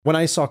When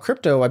I saw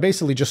crypto, I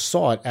basically just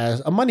saw it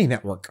as a money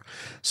network.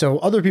 So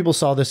other people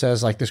saw this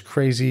as like this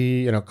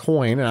crazy,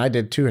 coin, and I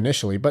did too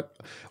initially. But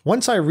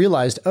once I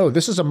realized, oh,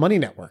 this is a money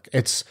network.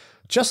 It's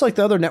just like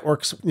the other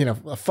networks.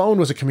 A phone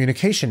was a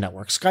communication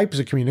network. Skype is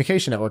a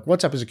communication network.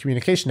 WhatsApp is a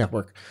communication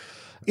network.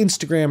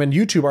 Instagram and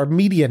YouTube are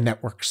media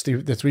networks.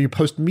 That's where you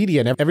post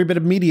media, and every bit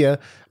of media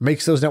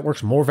makes those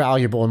networks more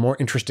valuable and more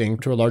interesting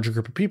to a larger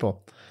group of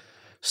people.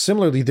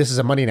 Similarly, this is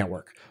a money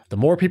network. The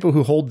more people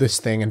who hold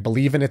this thing and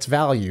believe in its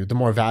value, the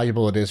more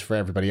valuable it is for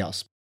everybody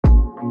else.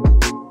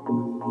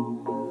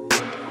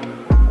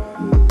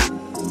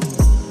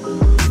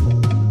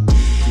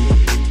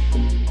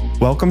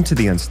 Welcome to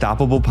the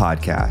Unstoppable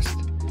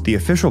Podcast, the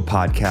official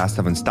podcast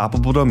of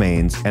Unstoppable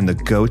Domains and the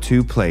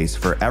go-to place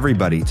for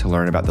everybody to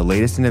learn about the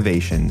latest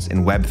innovations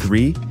in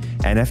Web3,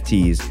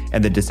 NFTs,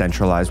 and the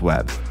decentralized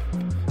web.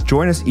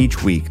 Join us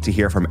each week to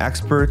hear from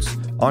experts,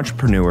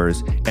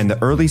 entrepreneurs, and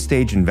the early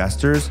stage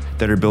investors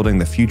that are building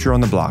the future on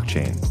the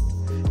blockchain.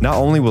 Not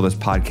only will this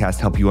podcast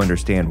help you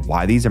understand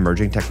why these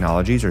emerging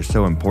technologies are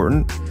so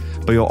important,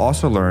 but you'll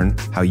also learn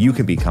how you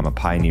can become a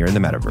pioneer in the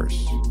metaverse.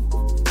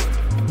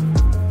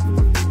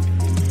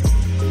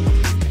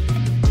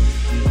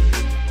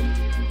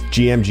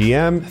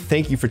 GM,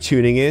 thank you for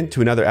tuning in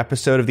to another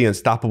episode of the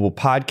Unstoppable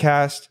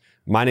Podcast.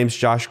 My name's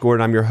Josh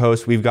Gordon. I'm your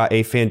host. We've got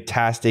a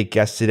fantastic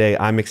guest today.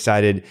 I'm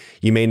excited.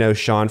 You may know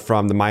Shaan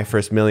from the My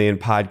First Million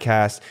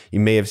podcast.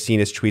 You may have seen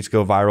his tweets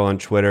go viral on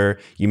Twitter.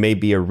 You may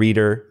be a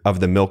reader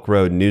of the Milk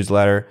Road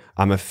newsletter.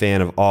 I'm a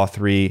fan of all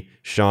three.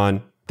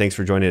 Shaan, thanks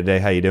for joining today.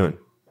 How you doing?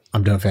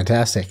 I'm doing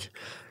fantastic.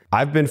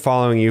 I've been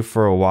following you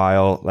for a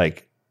while.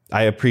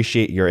 I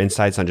appreciate your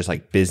insights on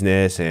just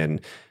business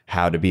and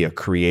how to be a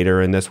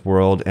creator in this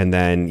world. And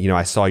then,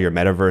 I saw your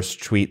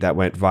metaverse tweet that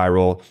went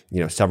viral,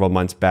 several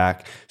months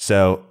back.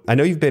 So I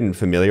know you've been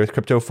familiar with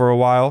crypto for a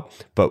while,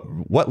 but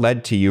what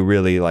led to you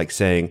really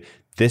saying,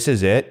 this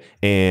is it,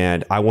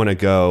 and I want to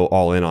go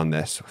all in on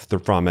this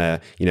from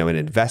an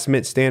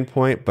investment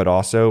standpoint, but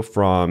also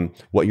from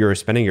what you're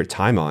spending your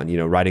time on,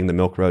 writing the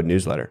Milk Road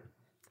newsletter?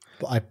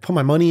 I put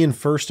my money in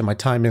first and my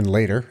time in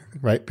later,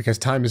 right? Because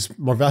time is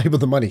more valuable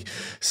than money.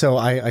 So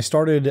I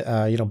started,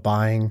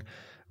 buying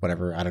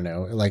whatever, I don't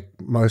know, like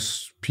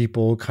most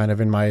people kind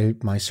of in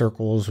my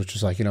circles, which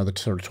is the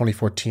sort of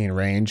 2014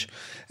 range,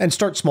 and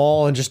start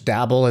small and just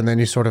dabble. And then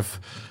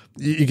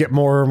you get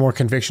more and more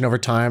conviction over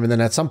time. And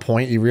then at some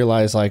point you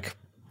realize why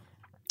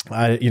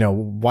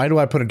do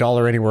I put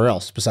 $1 anywhere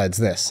else besides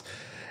this?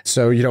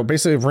 So,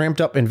 basically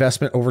ramped up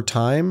investment over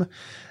time.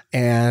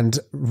 And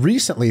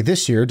recently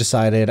this year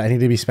decided I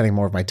need to be spending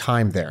more of my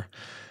time there,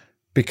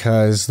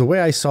 because the way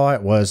I saw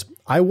it was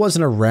I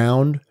wasn't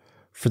around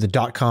for the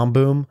dot-com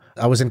boom.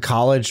 I was in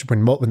college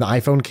when the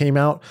iPhone came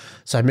out,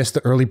 so I missed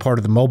the early part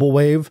of the mobile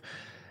wave.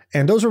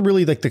 And those were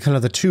really the kind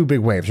of the two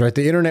big waves, right?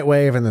 The internet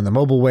wave and then the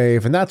mobile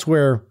wave. And that's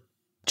where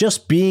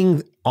just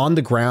being on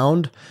the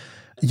ground,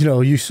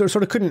 you sort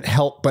of couldn't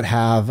help but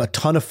have a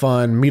ton of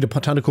fun, meet a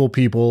ton of cool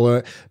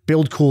people,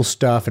 build cool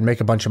stuff, and make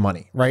a bunch of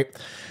money, right?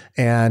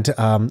 And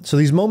so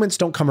these moments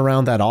don't come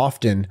around that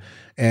often.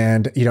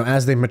 And,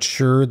 as they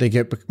mature, they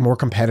get more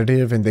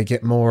competitive and they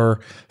get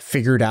more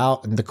figured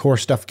out, and the core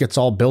stuff gets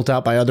all built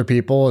out by other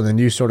people. And then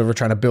you sort of are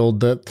trying to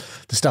build the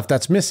stuff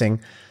that's missing.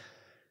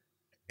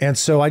 And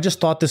so I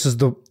just thought this is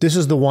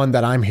the one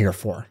that I'm here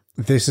for.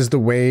 This is the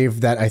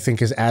wave that I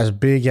think is as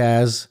big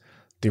as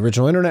the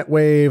original internet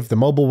wave, the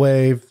mobile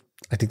wave.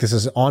 I think this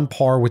is on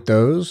par with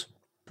those,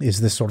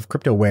 is this sort of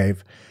crypto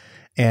wave.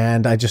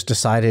 And I just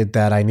decided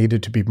that I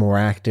needed to be more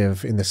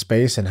active in the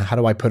space. And how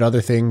do I put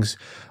other things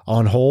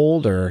on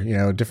hold, or,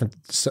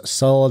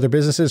 sell other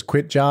businesses,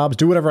 quit jobs,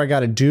 do whatever I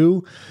got to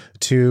do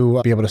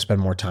to be able to spend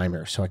more time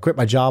here. So I quit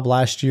my job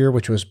last year,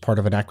 which was part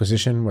of an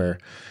acquisition where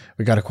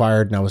we got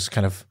acquired, and I was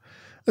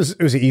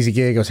it was an easy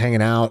gig. I was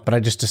hanging out, but I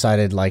just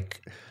decided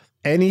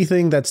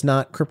anything that's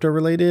not crypto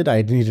related,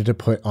 I needed to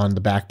put on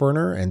the back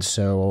burner. And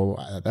so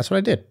that's what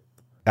I did.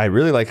 I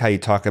really like how you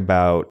talk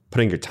about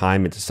putting your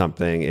time into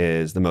something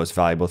is the most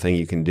valuable thing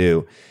you can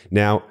do.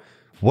 Now,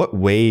 what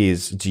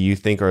ways do you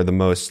think are the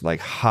most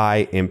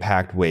high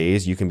impact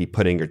ways you can be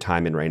putting your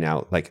time in right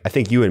now? I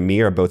think you and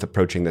me are both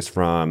approaching this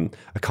from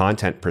a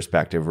content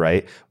perspective,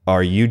 right?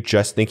 Are you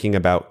just thinking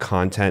about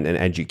content and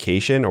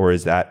education, or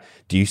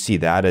do you see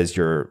that as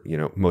your,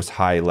 most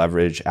high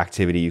leverage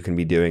activity you can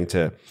be doing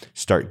to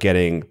start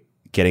getting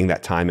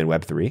that time in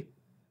Web3?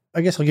 I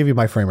guess I'll give you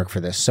my framework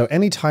for this. So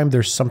anytime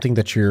there's something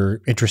that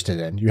you're interested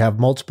in, you have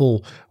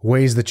multiple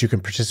ways that you can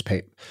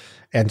participate.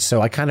 And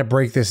so I kind of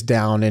break this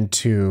down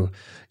into,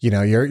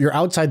 you're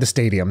outside the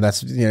stadium.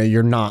 That's,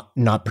 you're not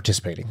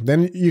participating.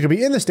 Then you could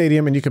be in the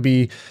stadium and you could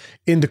be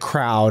in the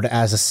crowd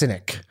as a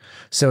cynic.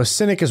 So a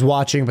cynic is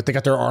watching, but they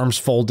got their arms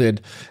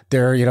folded.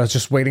 They're,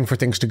 just waiting for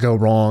things to go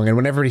wrong. And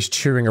when everybody's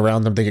cheering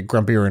around them, they get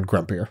grumpier and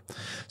grumpier.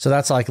 So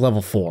that's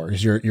level 4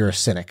 is you're a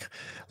cynic.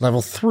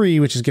 Level 3,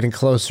 which is getting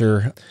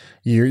closer,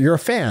 you're a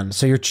fan.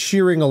 So you're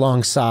cheering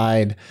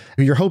alongside,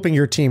 you're hoping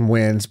your team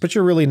wins, but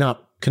you're really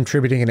not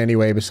contributing in any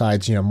way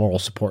besides, moral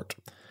support.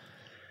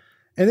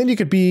 And then you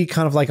could be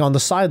kind of like on the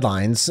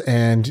sidelines,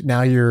 and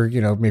now you're,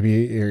 maybe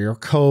you're a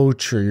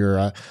coach or you're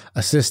a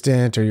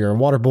assistant or you're a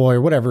water boy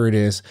or whatever it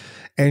is.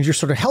 And you're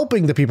sort of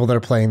helping the people that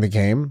are playing the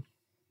game.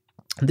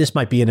 This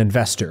might be an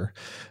investor.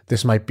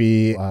 This might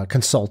be a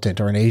consultant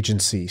or an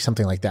agency,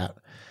 something like that.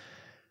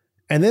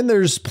 And then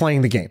there's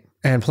playing the game.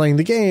 And playing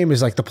the game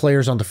is like the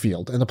players on the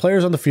field. And the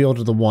players on the field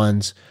are the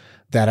ones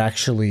that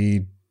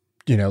actually,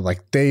 they're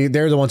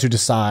the ones who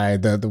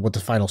decide what the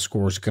final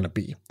score is going to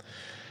be.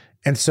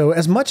 And so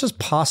as much as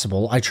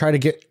possible, I try to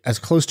get as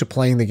close to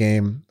playing the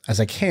game as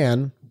I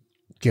can,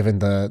 given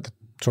the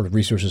sort of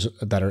resources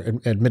that are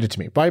admitted to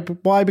me.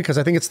 Why? Because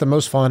I think it's the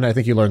most fun. I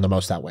think you learn the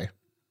most that way.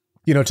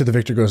 To the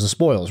victor goes the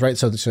spoils, right?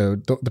 So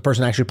the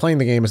person actually playing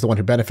the game is the one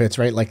who benefits,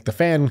 right? Like the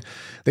fan,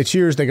 they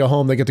cheers, they go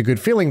home, they get the good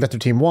feeling that their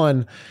team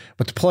won,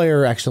 but the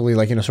player actually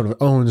sort of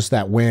owns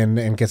that win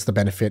and gets the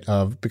benefit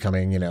of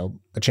becoming,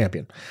 a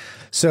champion.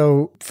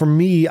 So for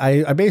me,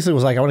 I basically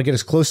was like, I want to get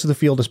as close to the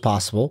field as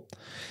possible.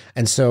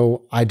 And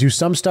so I do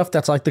some stuff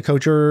that's like the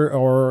coach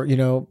or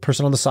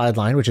person on the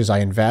sideline, which is I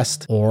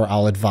invest or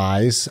I'll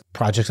advise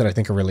projects that I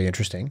think are really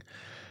interesting.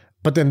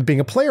 But then being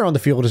a player on the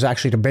field is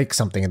actually to make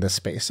something in this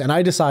space. And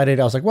I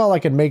decided, I was like, well, I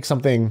can make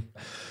something,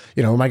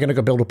 am I going to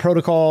go build a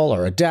protocol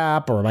or a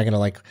DApp, or am I going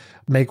to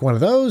make one of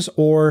those?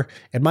 Or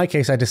in my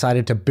case, I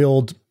decided to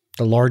build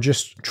the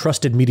largest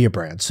trusted media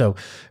brand. So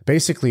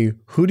basically,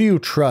 who do you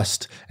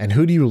trust and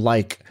who do you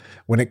like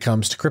when it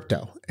comes to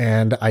crypto?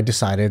 And I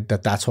decided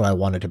that that's what I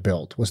wanted to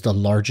build, was the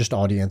largest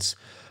audience,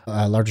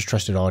 largest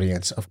trusted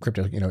audience of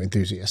crypto,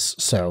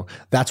 enthusiasts. So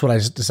that's what I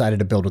decided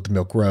to build with the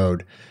Milk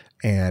Road.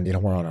 And,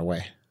 we're on our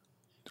way.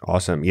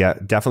 Awesome. Yeah,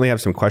 definitely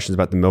have some questions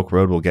about the Milk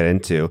Road we'll get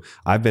into.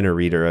 I've been a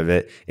reader of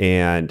it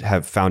and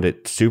have found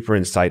it super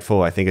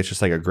insightful. I think it's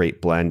just like a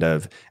great blend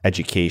of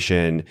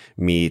education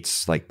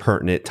meets like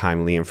pertinent,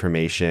 timely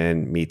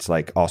information, meets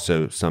like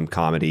also some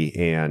comedy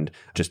and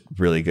just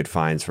really good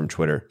finds from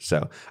Twitter.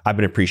 So I've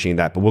been appreciating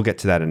that, but we'll get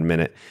to that in a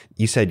minute.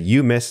 You said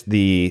you missed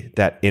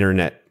that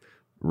internet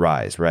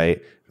rise,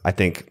 right? I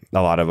think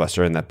a lot of us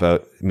are in that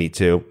boat. Me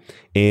too.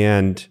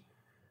 And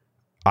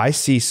I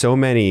see so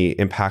many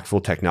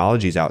impactful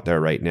technologies out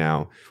there right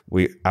now.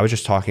 I was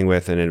just talking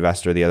with an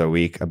investor the other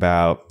week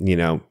about,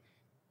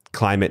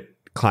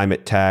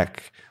 climate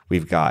tech.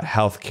 We've got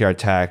healthcare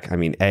tech. I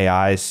mean,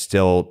 AI is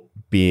still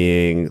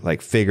being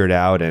figured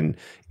out and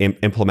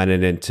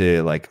implemented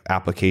into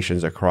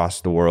applications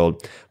across the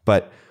world.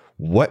 But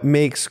what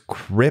makes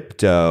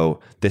crypto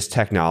this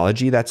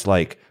technology that's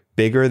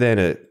bigger than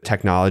a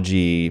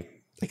technology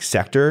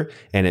sector,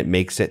 and it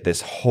makes it this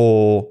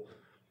whole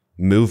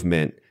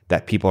movement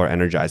that people are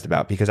energized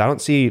about? Because I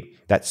don't see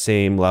that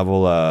same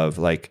level of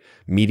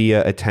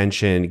media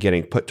attention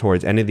getting put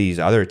towards any of these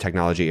other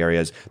technology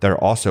areas that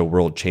are also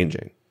world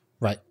changing.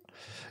 Right.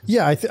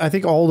 Yeah, I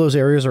think all those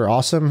areas are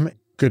awesome.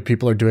 Good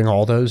people are doing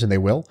all those, and they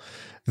will.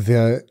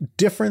 The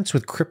difference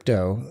with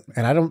crypto,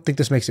 and I don't think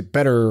this makes it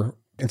better.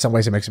 In some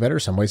ways it makes it better,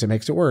 some ways it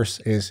makes it worse,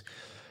 is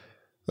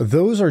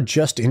those are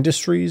just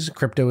industries.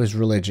 Crypto is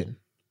religion.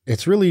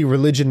 It's really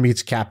religion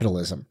meets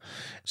capitalism.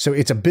 So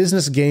it's a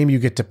business game you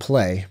get to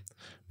play,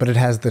 but it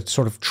has the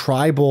sort of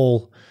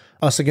tribal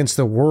us against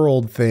the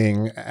world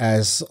thing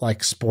as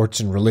sports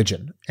and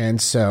religion. And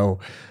so,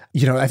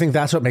 I think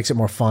that's what makes it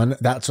more fun.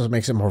 That's what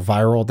makes it more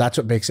viral. That's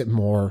what makes it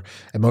more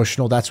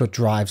emotional. That's what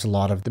drives a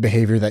lot of the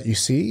behavior that you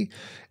see,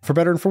 for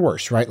better and for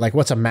worse, right?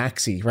 What's a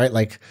maxi, right?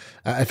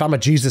 If I'm a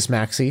Jesus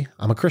maxi,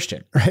 I'm a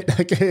Christian, right?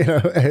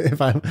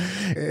 If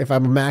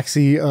I'm a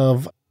maxi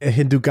of a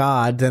Hindu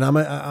god, then I'm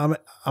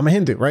a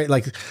Hindu, right?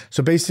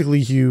 So basically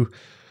you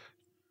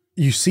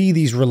see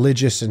these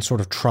religious and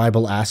sort of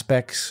tribal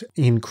aspects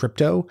in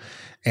crypto.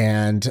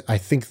 And I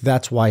think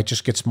that's why it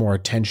just gets more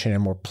attention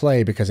and more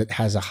play, because it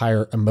has a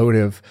higher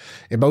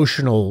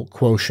emotional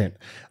quotient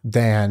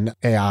than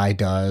AI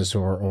does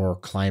or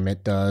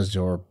climate does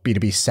or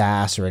B2B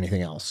SaaS or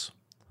anything else.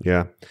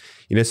 Yeah.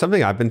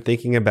 Something I've been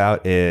thinking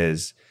about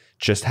is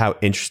just how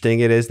interesting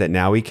it is that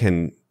now we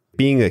can,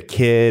 being a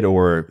kid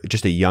or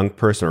just a young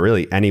person or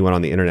really anyone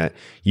on the internet,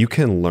 you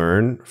can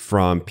learn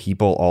from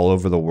people all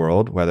over the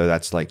world, whether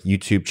that's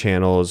YouTube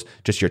channels,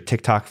 just your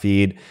TikTok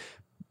feed.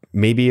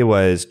 Maybe it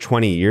was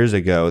 20 years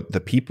ago, the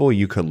people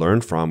you could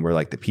learn from were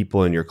the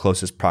people in your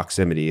closest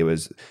proximity. It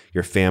was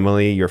your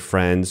family, your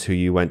friends who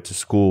you went to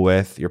school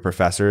with, your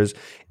professors.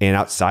 And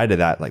outside of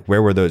that,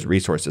 where were those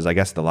resources? I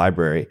guess the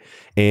library.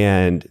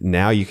 And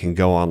now you can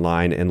go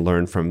online and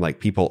learn from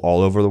people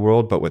all over the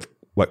world. But with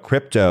what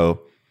crypto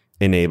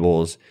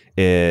enables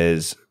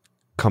is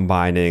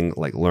combining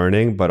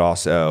learning, but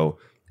also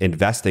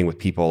investing with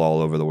people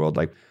all over the world.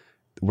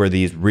 We're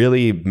these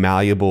really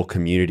malleable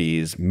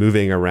communities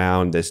moving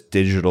around this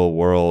digital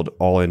world,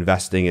 all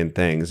investing in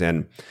things.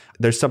 And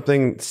there's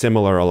something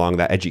similar along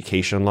that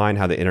education line,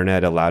 how the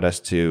internet allowed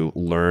us to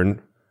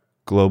learn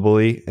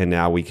globally. And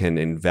now we can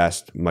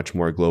invest much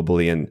more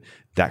globally, and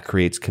that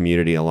creates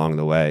community along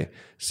the way.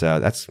 So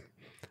that's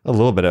a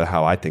little bit of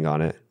how I think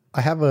on it.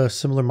 I have a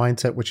similar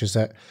mindset, which is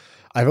that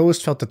I've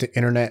always felt that the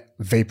internet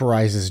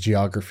vaporizes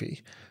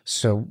geography.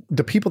 So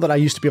the people that I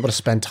used to be able to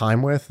spend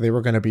time with, they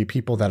were going to be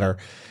people that are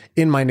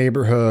in my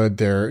neighborhood,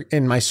 they're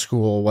in my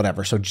school,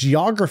 whatever. So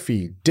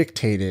geography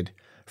dictated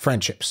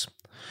friendships.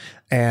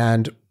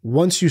 And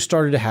once you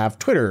started to have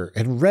Twitter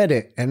and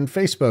Reddit and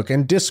Facebook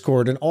and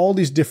Discord and all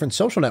these different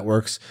social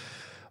networks,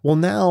 well,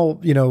 now,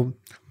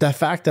 the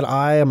fact that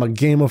I am a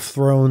Game of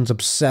Thrones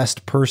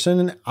obsessed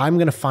person, I'm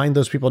going to find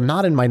those people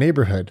not in my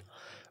neighborhood,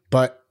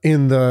 but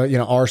in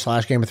the,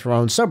 r/Game of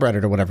Thrones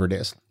subreddit or whatever it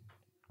is.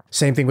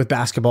 Same thing with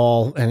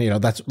basketball.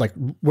 And, that's like,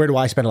 where do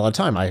I spend a lot of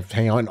time? I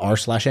hang out in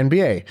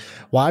r/NBA.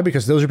 Why?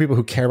 Because those are people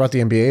who care about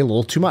the NBA a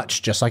little too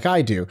much, just like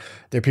I do.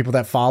 They're people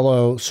that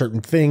follow certain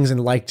things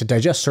and like to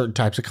digest certain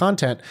types of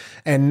content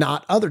and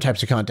not other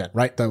types of content,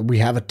 right? That we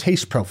have a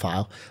taste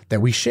profile that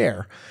we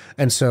share.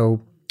 And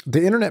so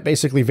the internet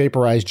basically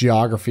vaporized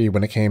geography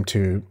when it came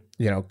to,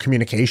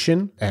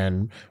 communication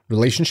and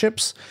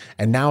relationships.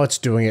 And now it's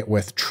doing it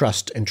with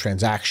trust and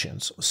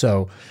transactions.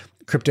 So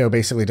crypto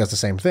basically does the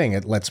same thing.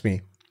 It lets me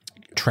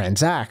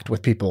transact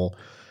with people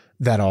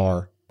that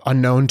are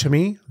unknown to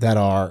me, that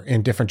are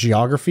in different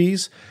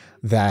geographies,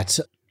 that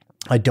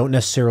I don't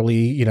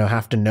necessarily,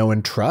 have to know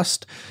and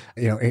trust.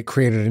 It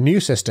created a new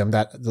system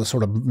that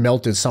sort of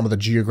melted some of the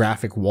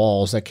geographic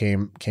walls that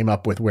came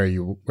up with where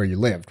you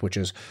lived, which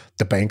is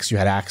the banks you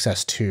had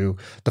access to,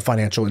 the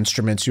financial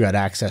instruments you had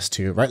access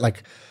to, right?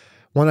 Like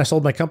when I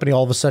sold my company,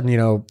 all of a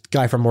sudden,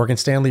 guy from Morgan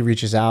Stanley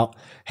reaches out,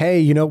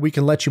 hey, we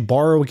can let you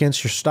borrow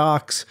against your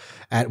stocks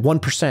at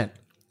 1%.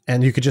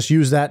 And you could just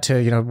use that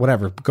to,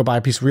 whatever, go buy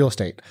a piece of real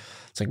estate.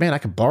 It's like, man, I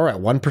can borrow at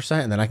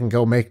 1% and then I can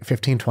go make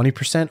 15,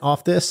 20%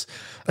 off this.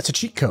 That's a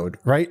cheat code,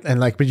 right? And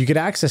but you get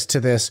access to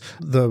this.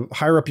 The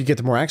higher up you get,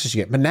 the more access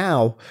you get. But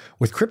now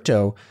with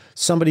crypto,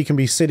 somebody can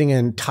be sitting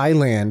in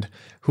Thailand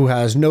who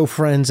has no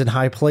friends in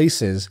high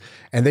places,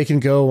 and they can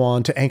go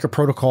on to Anchor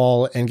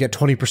Protocol and get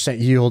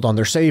 20% yield on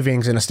their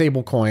savings in a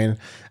stable coin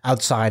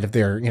outside of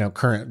their,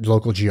 current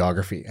local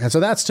geography. And so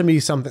that's to me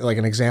something like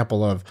an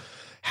example of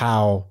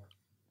how,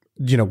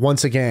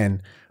 once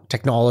again,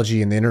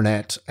 technology and the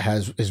internet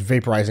is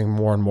vaporizing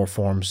more and more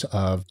forms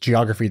of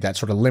geography that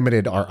sort of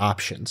limited our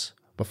options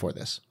before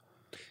this.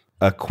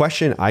 A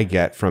question I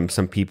get from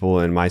some people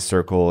in my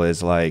circle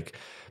is like,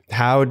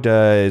 how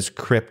does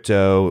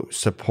crypto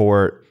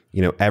support,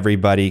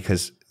 everybody,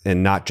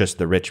 and not just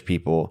the rich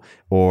people?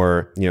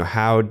 Or,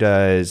 how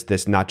does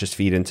this not just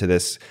feed into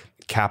this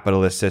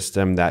capitalist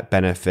system that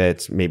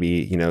benefits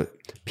maybe,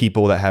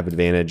 people that have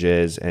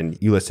advantages? And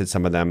you listed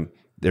some of them.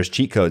 There's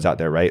cheat codes out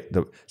there, right?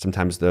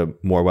 Sometimes the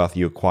more wealth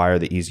you acquire,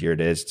 the easier it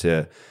is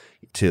to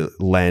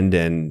lend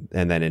and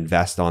then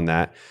invest on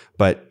that.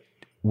 But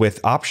with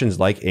options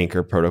like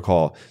Anchor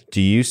Protocol,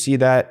 do you see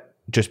that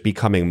just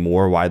becoming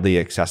more widely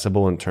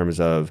accessible in terms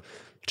of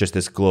just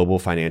this global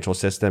financial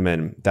system,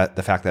 and that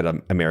the fact that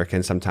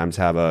Americans sometimes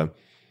have a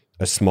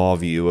small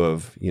view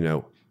of,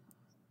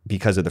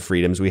 because of the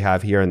freedoms we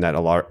have here, and that a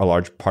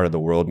large part of the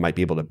world might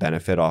be able to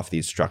benefit off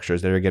these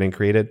structures that are getting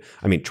created?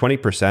 I mean,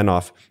 20%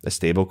 off a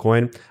stable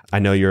coin. I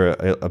know you're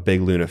a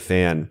big Luna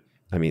fan.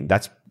 I mean,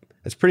 that's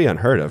pretty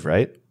unheard of,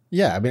 right?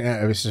 Yeah. I mean,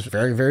 it was just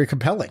very, very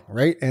compelling,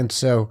 right? And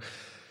so,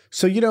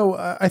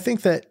 I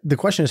think that the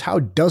question is, how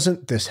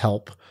doesn't this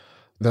help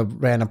the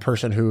random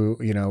person who,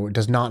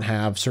 does not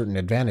have certain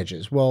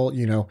advantages? Well,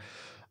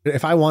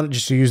 if I wanted,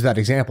 just to use that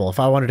example, if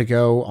I wanted to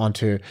go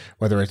onto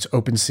whether it's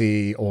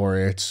OpenSea or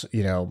it's,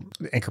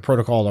 Anchor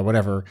Protocol or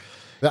whatever,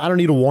 I don't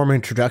need a warm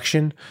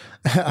introduction.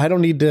 I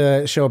don't need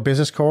to show a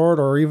business card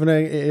or even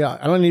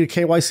I don't need a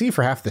KYC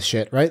for half this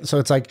shit, right? So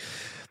it's like,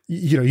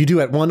 you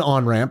do at one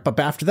on-ramp, but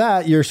after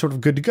that, you're sort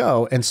of good to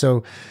go. And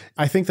so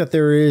I think that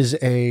there is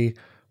a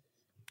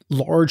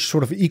large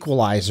sort of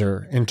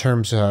equalizer in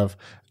terms of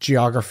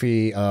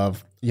geography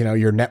of,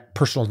 your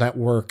personal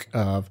network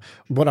of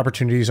what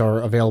opportunities are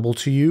available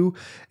to you.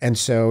 And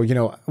so,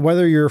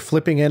 whether you're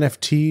flipping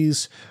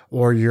NFTs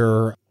or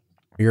you're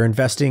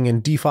investing in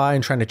DeFi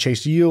and trying to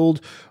chase yield,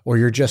 or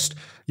you're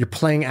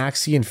playing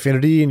Axie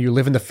Infinity and you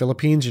live in the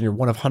Philippines and you're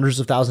one of hundreds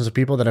of thousands of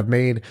people that have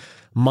made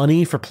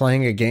money for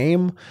playing a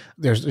game.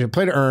 There's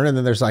play to earn, and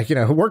then there's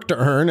work to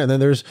earn, and then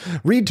there's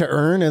read to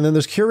earn, and then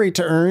there's curate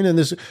to earn, and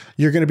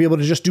you're going to be able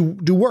to just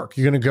do work.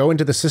 You're going to go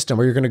into the system,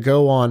 or you're going to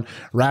go on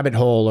Rabbit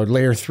Hole or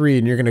Layer 3,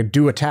 and you're going to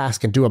do a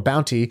task and do a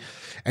bounty,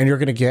 and you're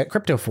going to get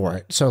crypto for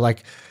it. So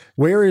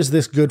where is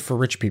this good for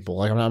rich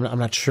people? I'm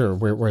not sure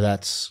where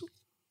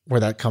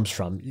that comes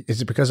from.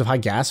 Is it because of high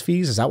gas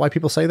fees? Is that why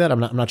people say that?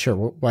 I'm not sure.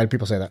 Why do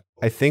people say that?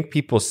 I think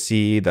people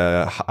see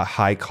the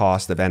high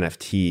cost of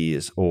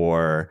NFTs,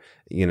 or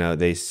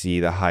they see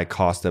the high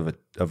cost of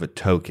a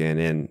token,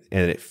 and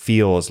it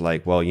feels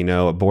like, well,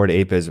 a Bored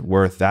Ape is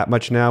worth that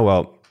much now.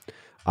 Well,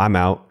 I'm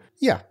out.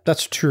 Yeah,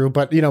 that's true.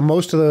 But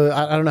most of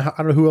I don't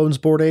know who owns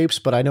Bored Apes,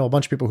 but I know a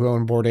bunch of people who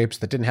own Bored Apes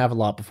that didn't have a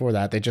lot before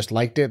that. They just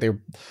liked it.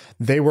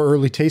 They were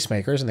early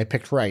tastemakers and they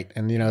picked right.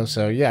 And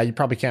so yeah, you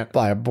probably can't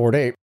buy a Bored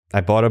Ape.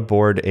 I bought a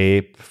Bored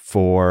Ape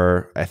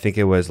for, I think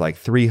it was like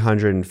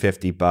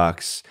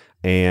 $350,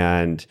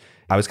 and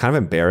I was kind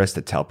of embarrassed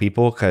to tell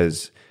people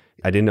because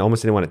I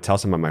almost didn't want to tell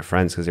some of my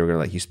friends because they were gonna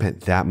like, you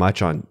spent that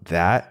much on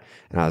that?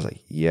 And I was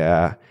like,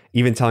 yeah.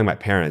 Even telling my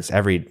parents,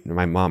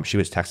 my mom, she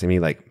was texting me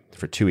like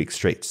for 2 weeks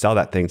straight, sell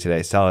that thing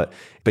today, sell it.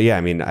 But yeah,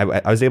 I mean,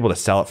 I was able to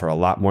sell it for a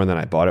lot more than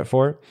I bought it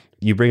for.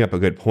 You bring up a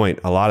good point.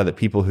 A lot of the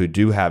people who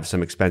do have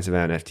some expensive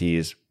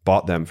NFTs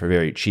bought them for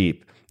very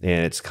cheap.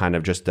 And it's kind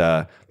of just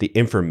the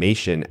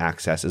information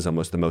access is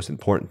almost the most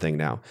important thing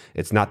now.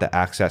 It's not the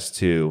access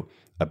to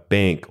a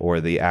bank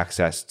or the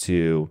access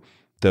to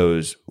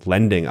those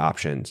lending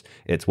options.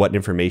 It's what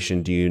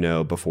information do you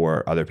know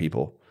before other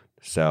people?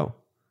 So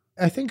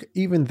I think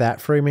even that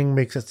framing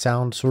makes it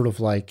sound sort of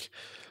like,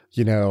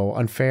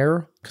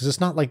 unfair, because it's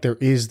not like there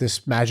is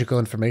this magical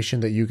information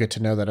that you get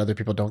to know that other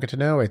people don't get to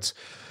know. It's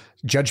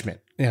judgment.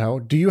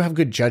 Do you have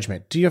good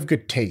judgment? Do you have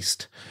good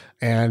taste?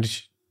 And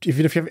if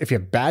you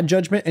have bad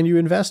judgment and you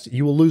invest,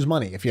 you will lose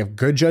money. If you have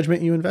good judgment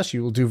and you invest,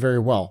 you will do very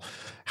well.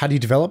 How do you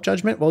develop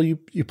judgment? Well, you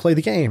play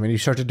the game and you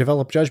start to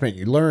develop judgment.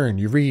 You learn,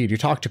 you read, you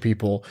talk to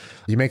people,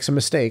 you make some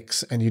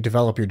mistakes and you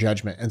develop your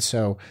judgment. And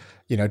so,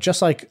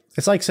 just like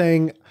it's like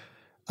saying,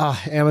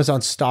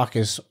 Amazon stock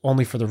is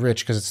only for the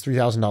rich because it's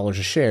 $3,000 a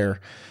share.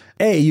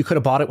 You could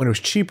have bought it when it was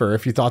cheaper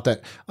if you thought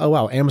that, oh,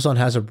 wow, Amazon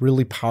has a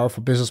really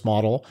powerful business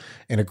model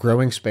in a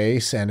growing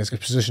space and is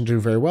positioned to do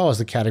very well as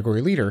the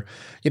category leader.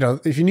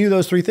 If you knew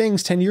those three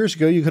things 10 years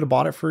ago, you could have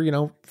bought it for,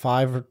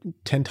 5 or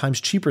 10 times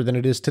cheaper than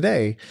it is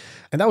today.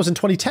 And that was in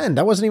 2010.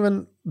 That wasn't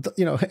even,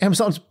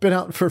 Amazon's been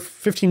out for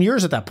 15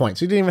 years at that point.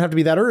 So you didn't even have to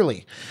be that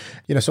early.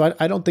 So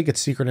I don't think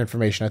it's secret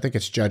information. I think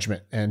it's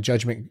judgment, and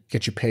judgment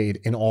gets you paid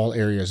in all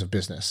areas of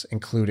business,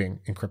 including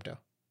in crypto.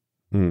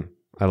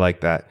 I like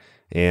that.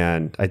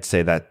 And I'd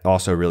say that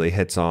also really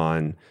hits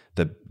on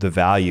the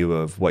value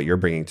of what you're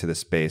bringing to the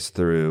space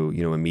through,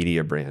 a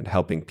media brand,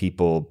 helping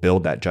people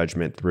build that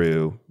judgment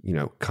through,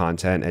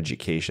 content,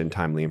 education,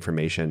 timely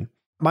information.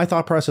 My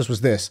thought process was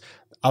this.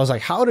 I was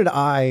like, how did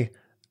I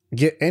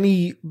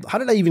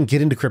even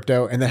get into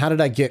crypto? And then how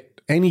did I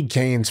get any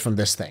gains from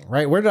this thing,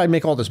 right? Where did I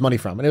make all this money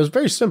from? And it was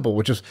very simple,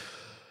 which is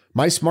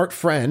my smart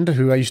friend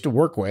who I used to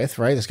work with,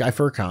 right? This guy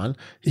Furkan,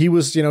 he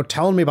was,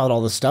 telling me about all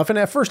this stuff. And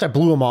at first I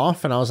blew him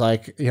off and I was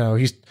like,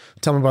 he's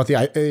telling me about the,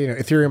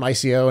 Ethereum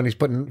ICO and he's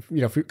putting,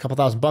 a couple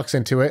 $1,000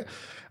 into it.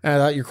 And I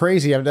thought, you're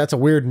crazy. That's a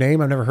weird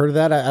name. I've never heard of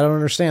that. I don't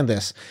understand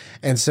this.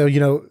 And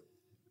so,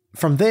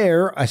 from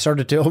there, I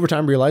started to over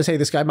time realize, hey,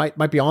 this guy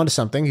might be onto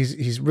something.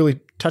 He's really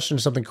touched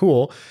into something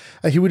cool.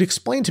 He would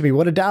explain to me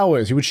what a DAO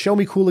is. He would show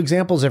me cool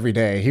examples every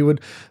day. He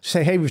would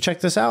say, hey, we've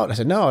checked this out. I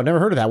said, no, I've never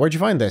heard of that. Where'd you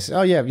find this?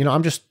 Oh yeah,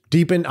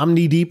 I'm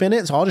knee deep in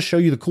it. So I'll just show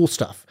you the cool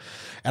stuff.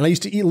 And I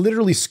used to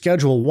literally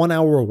schedule 1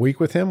 hour a week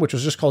with him, which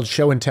was just called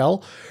show and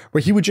tell,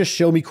 where he would just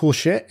show me cool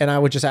shit. And I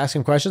would just ask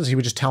him questions. He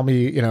would just tell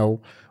me,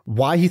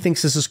 why he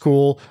thinks this is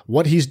cool,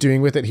 what he's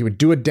doing with it. He would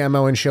do a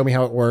demo and show me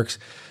how it works.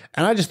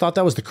 And I just thought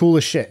that was the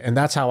coolest shit. And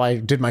that's how I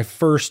did my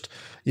first,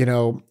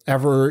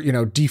 ever,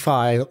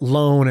 DeFi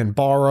loan and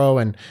borrow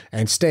and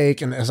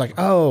stake. And I was like,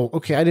 oh,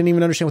 okay, I didn't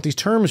even understand what these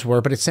terms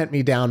were, but it sent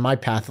me down my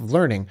path of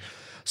learning.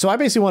 So I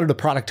basically wanted to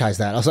productize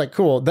that. I was like,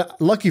 cool,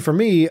 lucky for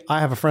me, I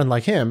have a friend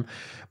like him.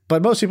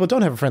 But most people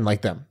don't have a friend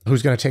like them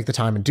who's going to take the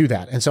time and do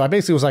that. And so I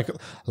basically was like,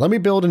 let me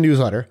build a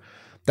newsletter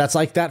that's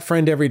like that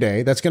friend every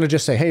day that's going to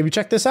just say, hey, have you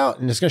checked this out?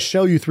 And it's going to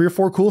show you 3 or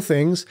 4 cool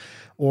things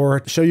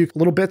or show you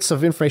little bits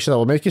of information that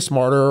will make you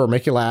smarter or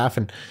make you laugh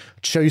and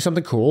show you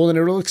something cool. And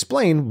it'll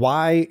explain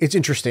why it's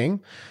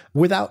interesting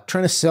without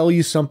trying to sell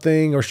you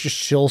something or just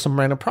shill some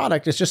random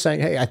product. It's just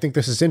saying, hey, I think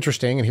this is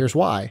interesting and here's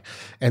why.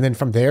 And then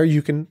from there,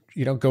 you can,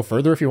 go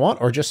further if you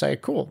want, or just say,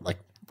 cool, like,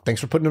 thanks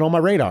for putting it on my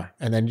radar.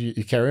 And then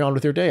you carry on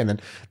with your day. And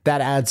then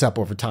that adds up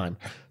over time.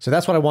 So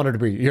that's what I wanted to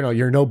be,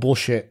 your no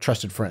bullshit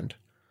trusted friend.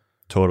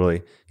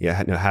 Totally.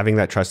 Yeah. No, having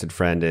that trusted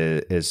friend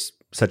is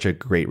such a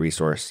great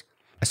resource.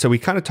 So we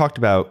kind of talked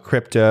about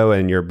crypto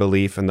and your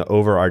belief in the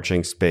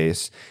overarching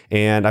space.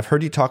 And I've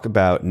heard you talk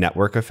about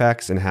network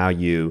effects and how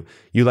you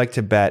like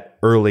to bet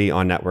early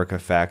on network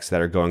effects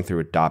that are going through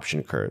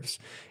adoption curves.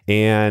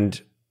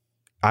 And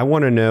I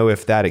want to know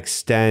if that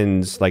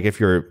extends, like if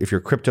your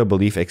crypto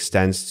belief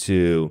extends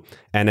to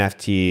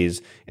NFTs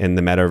in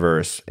the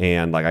metaverse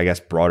and like, I guess,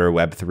 broader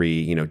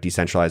Web3,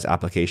 decentralized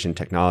application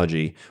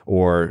technology,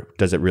 or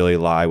does it really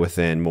lie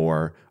within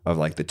more of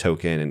like the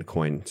token and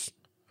coins?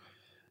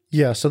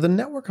 Yeah. So the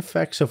network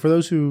effect. So for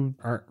those who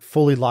aren't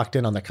fully locked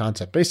in on the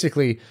concept,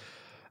 basically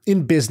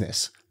in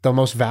business, the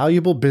most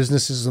valuable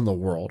businesses in the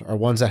world are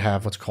ones that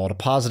have what's called a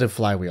positive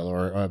flywheel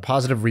or a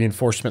positive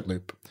reinforcement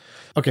loop.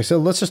 Okay, so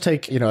let's just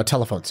take, a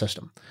telephone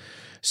system.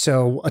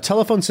 So a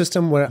telephone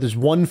system where there's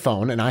one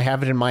phone and I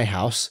have it in my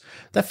house,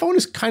 that phone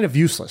is kind of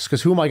useless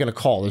because who am I going to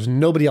call? There's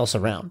nobody else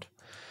around.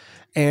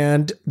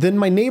 And then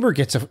my neighbor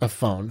gets a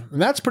phone,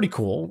 and that's pretty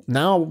cool.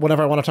 Now,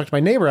 whenever I want to talk to my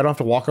neighbor, I don't have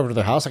to walk over to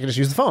their house. I can just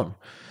use the phone.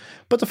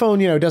 But the phone,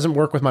 doesn't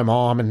work with my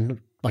mom and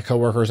my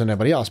coworkers and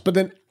everybody else. But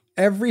then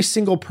every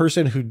single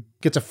person who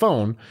gets a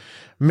phone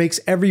makes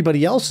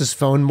everybody else's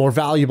phone more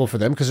valuable for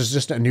them because it's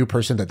just a new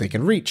person that they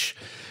can reach.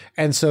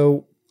 And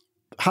so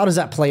How does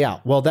that play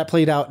out? Well, that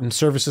played out in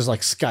services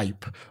like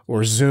Skype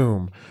or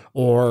Zoom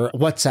or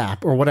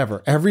WhatsApp or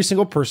whatever. Every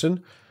single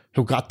person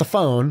who got the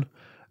phone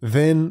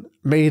then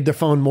made the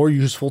phone more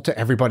useful to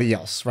everybody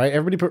else, right?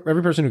 Every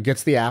person who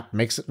gets the app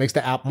makes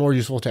the app more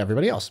useful to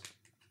everybody else.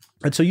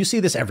 And so you see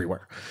this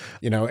everywhere,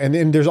 and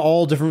then there's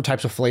all different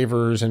types of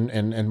flavors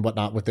and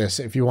whatnot with this.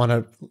 If you want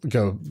to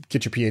go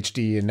get your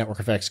PhD in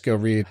network effects, go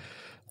read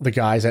the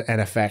guys at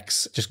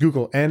NFX. Just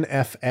Google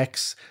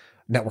NFX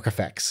network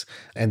effects.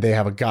 And they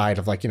have a guide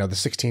of the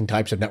 16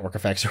 types of network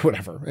effects or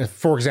whatever.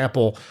 For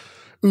example,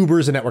 Uber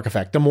is a network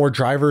effect. The more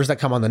drivers that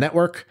come on the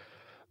network,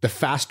 the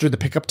faster the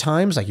pickup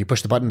times. Like you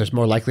push the button, there's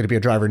more likely to be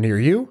a driver near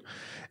you.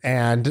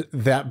 And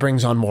that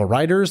brings on more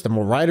riders. The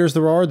more riders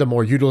there are, the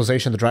more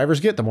utilization the drivers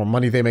get, the more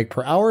money they make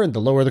per hour, and the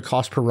lower the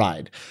cost per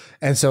ride.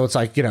 And so it's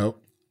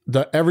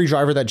every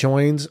driver that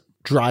joins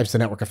drives the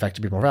network effect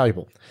to be more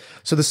valuable.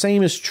 So the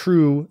same is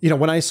true.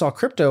 When I saw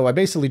crypto, I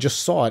basically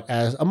just saw it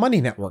as a money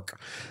network.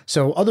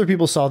 So other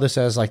people saw this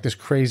as this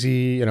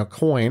crazy,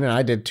 coin, and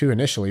I did too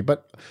initially.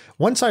 But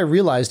once I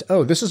realized,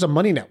 oh, this is a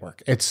money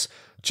network. It's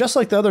just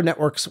like the other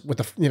networks with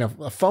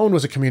a phone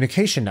was a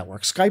communication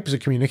network. Skype is a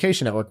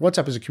communication network.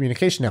 WhatsApp is a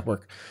communication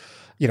network.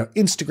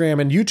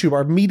 Instagram and YouTube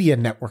are media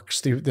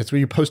networks. That's where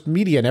you post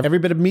media, and every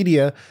bit of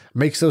media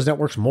makes those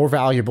networks more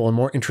valuable and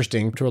more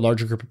interesting to a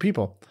larger group of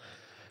people.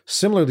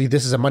 Similarly,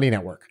 this is a money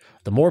network.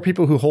 The more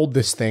people who hold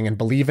this thing and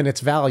believe in its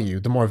value,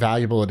 the more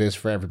valuable it is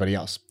for everybody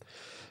else.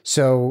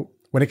 So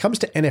when it comes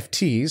to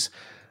NFTs,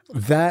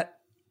 that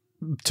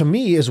to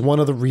me is one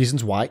of the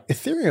reasons why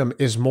Ethereum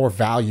is more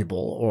valuable,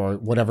 or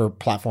whatever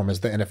platform is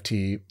the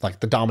NFT, like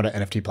the dominant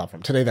NFT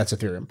platform. Today, that's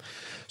Ethereum.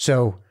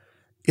 So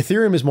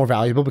Ethereum is more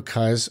valuable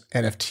because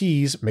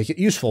NFTs make it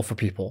useful for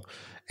people.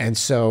 And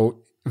so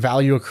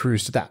value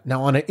accrues to that.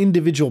 Now, on an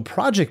individual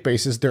project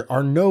basis, there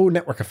are no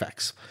network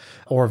effects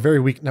or very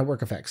weak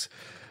network effects.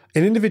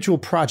 An individual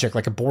project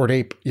like a Bored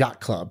Ape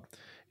Yacht Club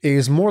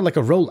is more like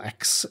a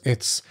Rolex.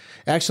 It's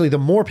actually, the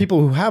more people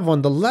who have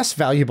one, the less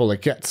valuable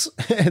it gets.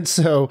 And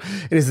so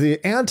it is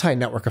the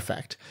anti-network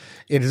effect.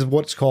 It is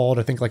what's called,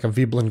 I think, like a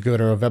Veblen good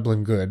or a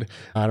Veblen good.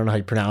 I don't know how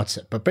you pronounce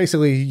it, but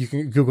basically you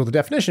can Google the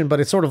definition, but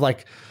it's sort of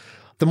like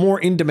the more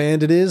in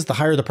demand it is, the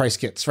higher the price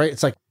gets, right?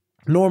 It's like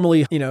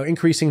normally,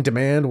 increasing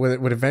demand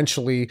would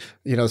eventually,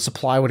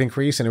 supply would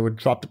increase and it would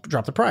drop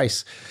the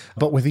price.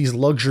 But with these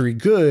luxury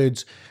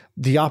goods,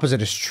 the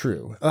opposite is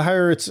true. The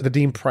higher it's the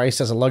deemed price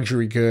as a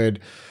luxury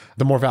good,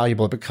 the more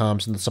valuable it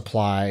becomes, and the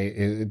supply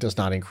it does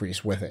not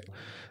increase with it.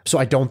 So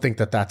I don't think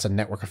that that's a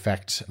network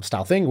effect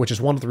style thing, which is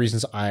one of the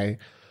reasons I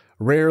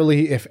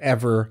rarely, if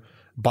ever,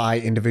 buy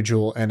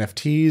individual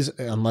NFTs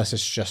unless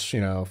it's just,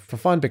 for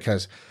fun,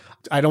 because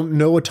I don't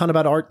know a ton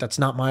about art. That's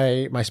not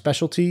my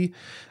specialty.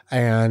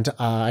 And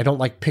I don't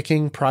like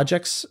picking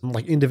projects,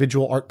 like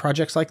individual art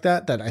projects like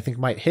that I think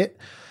might hit.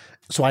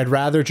 So I'd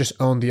rather just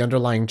own the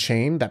underlying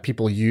chain that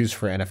people use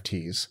for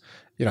NFTs.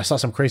 I saw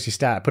some crazy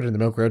stat, I put it in the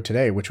Milk Road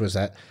today, which was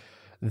that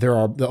the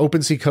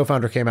OpenSea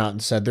co-founder came out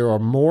and said there are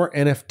more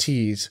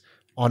NFTs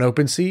on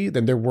OpenSea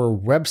than there were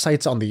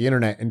websites on the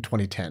internet in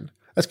 2010.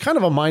 That's kind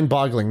of a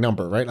mind-boggling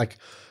number, right? Like,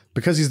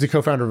 because he's the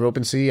co-founder of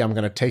OpenSea, I'm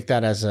going to take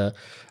that as a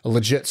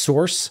legit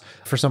source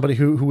for somebody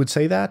who would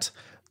say that.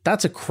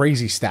 That's a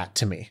crazy stat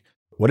to me.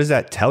 What does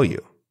that tell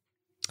you?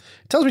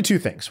 It tells me two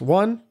things.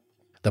 One,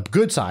 the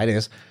good side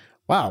is,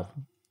 wow,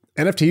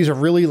 NFTs are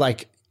really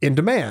in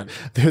demand.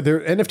 Their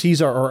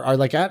NFTs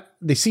are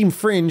they seem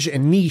fringe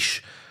and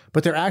niche,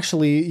 but they're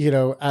actually,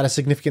 at a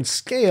significant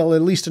scale,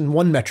 at least in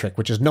one metric,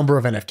 which is number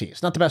of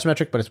NFTs. Not the best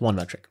metric, but it's one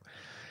metric.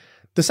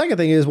 The second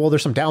thing is,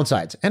 there's some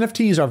downsides.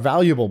 NFTs are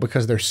valuable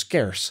because they're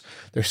scarce.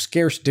 They're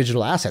scarce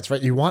digital assets,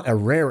 right? You want a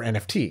rare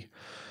NFT.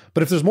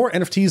 But if there's more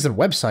NFTs than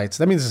websites,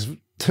 that means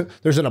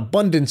there's an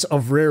abundance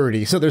of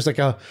rarity. So there's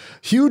a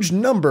huge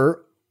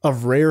number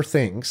of rare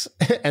things.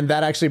 And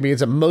that actually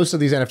means that most of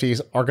these NFTs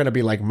are going to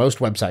be like most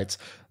websites.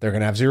 They're going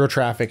to have zero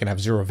traffic and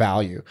have zero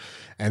value.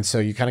 And so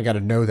you kind of got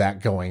to know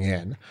that going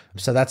in.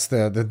 So that's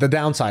the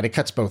downside. It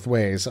cuts both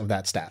ways of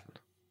that stat.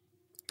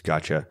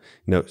 Gotcha.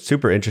 No,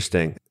 super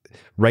interesting.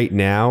 Right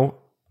now,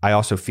 I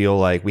also feel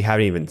like we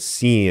haven't even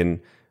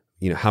seen,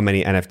 how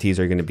many NFTs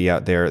are going to be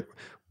out there.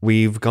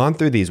 We've gone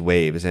through these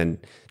waves, and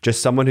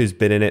just someone who's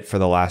been in it for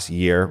the last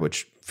year,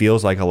 which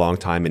feels like a long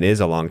time and is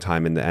a long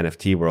time in the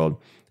NFT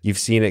world, you've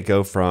seen it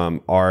go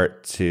from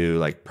art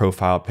to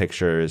profile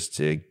pictures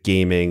to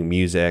gaming,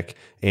 music.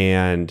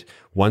 And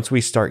once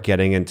we start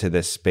getting into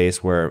this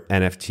space where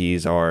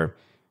NFTs are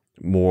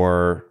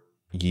more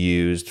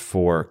used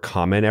for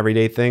common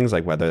everyday things,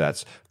 like whether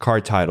that's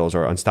card titles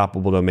or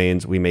unstoppable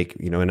domains, we make,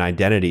 an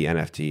identity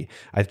NFT.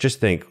 I just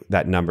think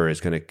that number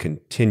is going to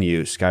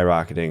continue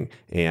skyrocketing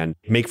and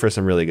make for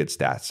some really good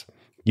stats.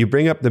 You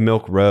bring up the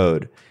Milk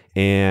Road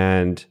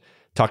and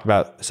talked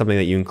about something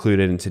that you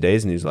included in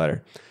today's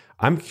newsletter.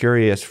 I'm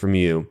curious from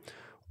you,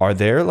 are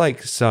there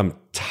some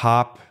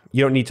top,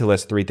 you don't need to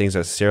list 3 things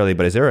necessarily,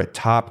 but is there a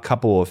top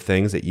couple of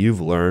things that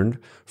you've learned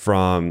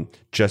from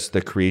just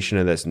the creation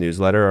of this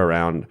newsletter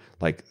around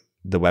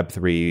the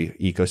Web3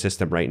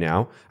 ecosystem right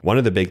now. One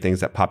of the big things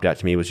that popped out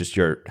to me was just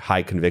your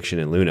high conviction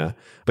in Luna.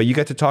 But you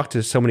get to talk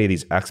to so many of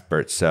these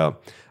experts. So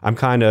I'm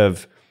kind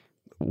of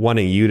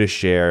wanting you to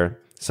share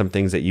some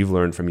things that you've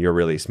learned from your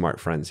really smart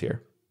friends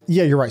here.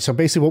 Yeah, you're right. So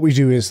basically what we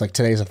do is, like,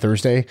 today is a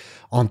Thursday.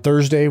 On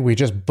Thursday, we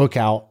just book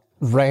out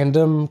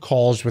random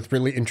calls with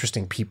really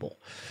interesting people.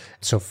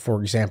 So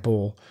for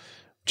example,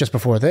 just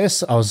before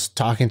this, I was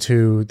talking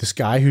to this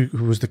guy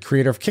who was the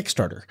creator of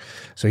Kickstarter.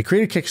 So he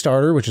created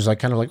Kickstarter, which is like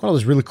kind of like one of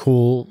those really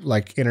cool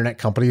like internet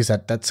companies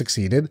that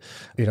succeeded.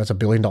 You know, it's $1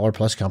 billion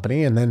plus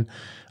company. And then,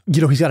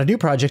 you know, he's got a new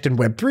project in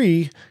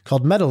Web3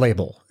 called Meta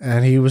Label.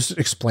 And he was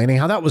explaining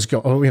how that was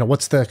going. Oh, you know,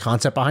 what's the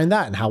concept behind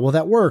that and how will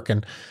that work?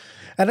 And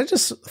I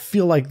just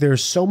feel like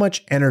there's so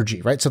much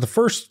energy, right? So the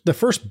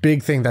first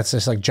big thing that's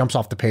just like jumps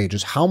off the page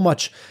is how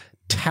much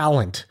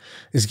talent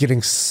is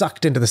getting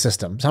sucked into the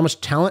system. How much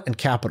talent and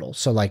capital.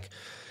 So like,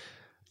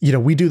 you know,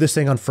 we do this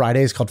thing on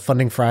Fridays called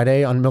Funding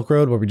Friday on Milk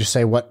Road, where we just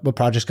say what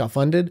projects got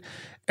funded.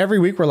 Every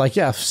week we're like,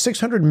 yeah,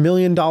 $600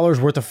 million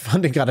worth of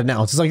funding got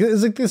announced.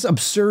 It's like this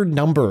absurd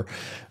number.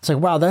 It's like,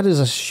 wow, that is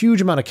a huge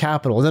amount of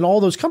capital. And then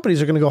all those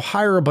companies are going to go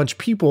hire a bunch of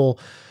people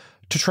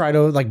to try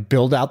to like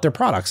build out their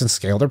products and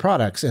scale their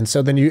products. And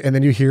so then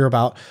you hear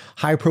about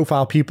high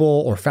profile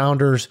people or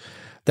founders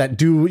that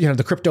do, you know,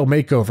 the crypto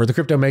makeover. The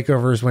crypto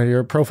makeover is when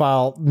your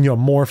profile, you know,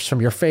 morphs from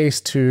your face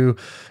to,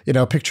 you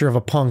know, a picture of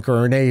a punk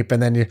or an ape.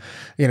 And then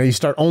you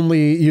start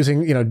only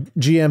using, you know,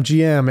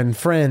 GM and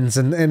friends.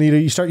 And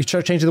you start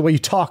changing the way you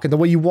talk and the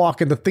way you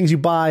walk and the things you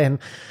buy, and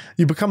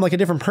you become like a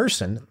different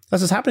person.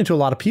 That's what's happening to a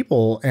lot of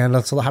people. And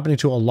that's happening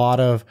to a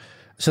lot of,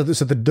 So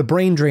the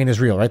brain drain is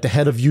real, right? The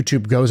head of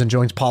YouTube goes and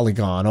joins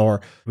Polygon,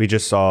 or we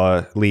just saw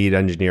a lead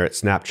engineer at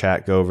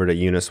Snapchat go over to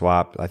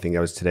Uniswap. I think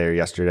that was today or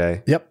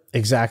yesterday. Yep,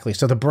 exactly.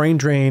 So the brain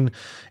drain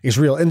is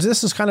real. And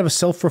this is kind of a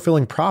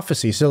self-fulfilling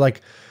prophecy. So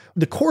like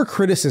the core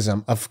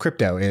criticism of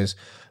crypto is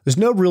there's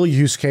no real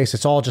use case.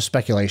 It's all just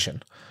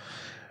speculation.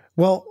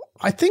 Well,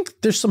 I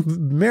think there's some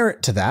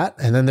merit to that.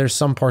 And then there's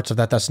some parts of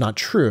that that's not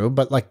true.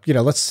 But like, you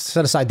know, let's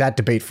set aside that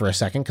debate for a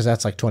second, because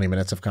that's like 20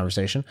 minutes of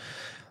conversation.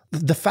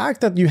 The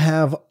fact that you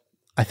have,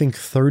 I think,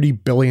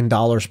 $30 billion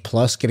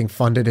plus getting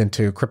funded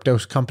into crypto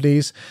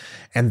companies,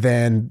 and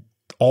then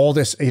all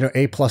this, you know,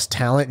 A+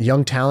 talent,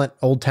 young talent,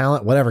 old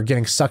talent, whatever,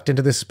 getting sucked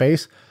into this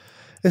space,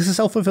 this is a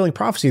self-fulfilling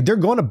prophecy. They're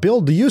going to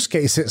build the use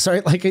cases,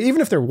 right? Like even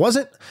if there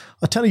wasn't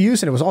a ton of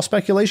use and it was all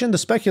speculation, the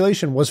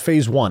speculation was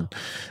phase one,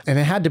 and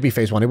it had to be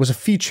phase one. It was a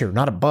feature,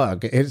 not a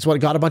bug. It's what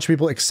got a bunch of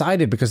people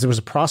excited because there was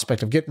a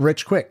prospect of getting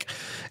rich quick.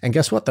 And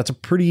guess what? That's a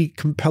pretty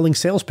compelling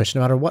sales pitch,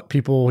 no matter what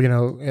people, you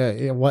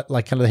know, what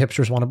like kind of the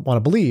hipsters want to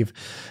believe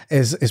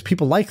is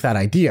people like that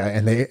idea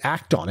and they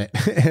act on it.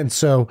 And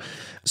so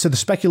the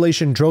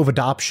speculation drove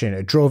adoption,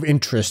 it drove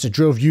interest, it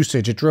drove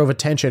usage, it drove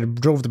attention, it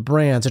drove the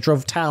brands, it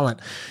drove talent.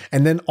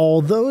 And then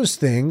all those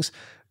things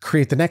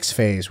create the next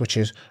phase, which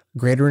is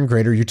greater and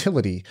greater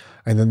utility.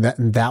 And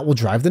then that will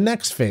drive the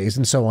next phase,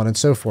 and so on and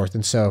so forth.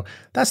 And so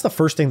that's the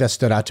first thing that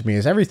stood out to me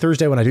is every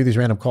Thursday when I do these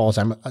random calls,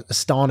 I'm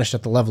astonished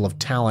at the level of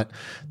talent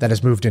that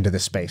has moved into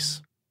this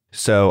space.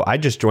 So I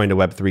just joined a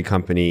Web3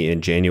 company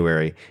in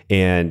January,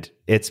 and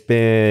it's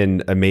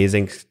been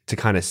amazing to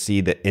kind of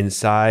see the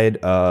inside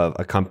of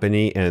a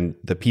company and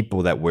the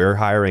people that we're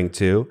hiring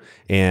too.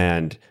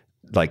 And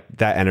like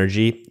that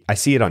energy, I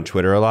see it on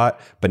Twitter a lot,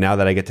 but now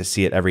that I get to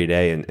see it every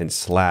day in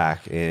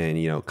Slack and,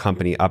 you know,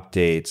 company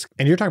updates.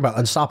 And you're talking about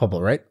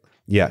Unstoppable, right?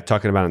 Yeah,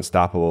 talking about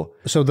Unstoppable.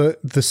 So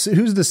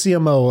who's the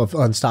CMO of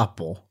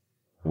Unstoppable?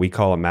 We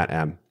call him Matt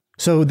M.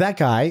 So that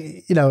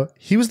guy, you know,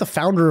 he was the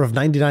founder of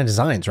 99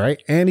 Designs,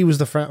 right? And he was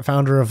the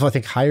founder of, I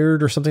think,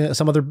 Hired or something,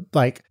 some other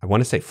like... I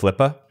want to say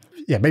Flippa.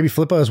 Yeah, maybe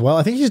Flippa as well.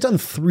 I think he's done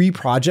 3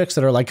 projects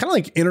that are like kind of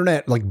like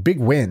internet, like big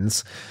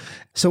wins.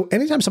 So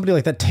anytime somebody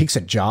like that takes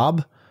a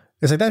job,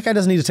 it's like that guy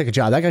doesn't need to take a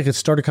job. That guy could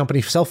start a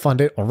company, self-fund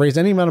it, or raise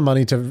any amount of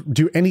money to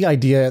do any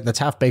idea that's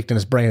half-baked in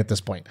his brain at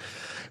this point.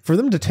 For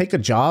them to take a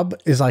job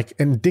is like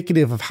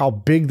indicative of how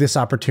big this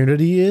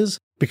opportunity is,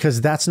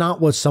 because that's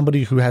not what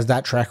somebody who has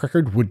that track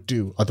record would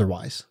do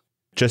otherwise.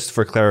 Just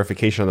for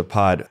clarification on the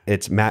pod,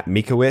 it's Matt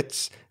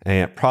Mikowitz,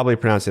 and probably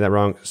pronouncing that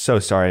wrong. So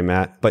sorry,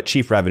 Matt, but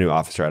Chief Revenue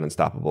Officer at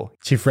Unstoppable.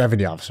 Chief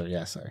Revenue Officer,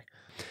 yeah, sorry.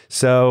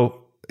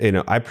 So, you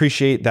know, I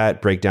appreciate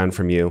that breakdown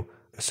from you.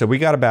 So we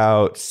got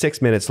about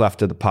 6 minutes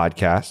left of the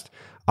podcast.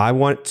 I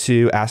want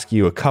to ask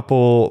you a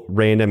couple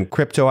random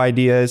crypto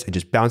ideas and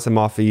just bounce them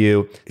off of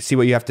you, see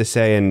what you have to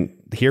say, and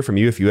hear from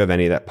you if you have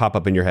any that pop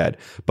up in your head.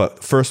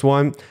 But first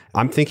one,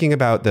 I'm thinking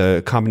about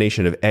the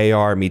combination of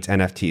AR meets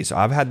NFT. So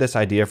I've had this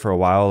idea for a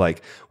while,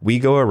 like we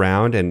go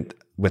around and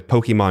with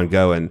Pokemon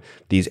Go and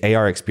these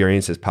AR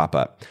experiences pop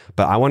up.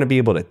 But I want to be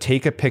able to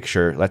take a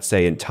picture, let's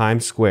say in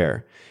Times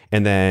Square,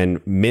 and then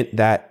mint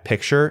that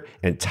picture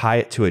and tie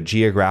it to a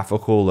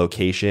geographical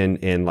location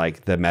in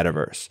like the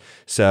metaverse.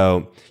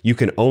 So you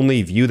can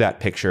only view that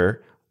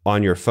picture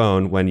on your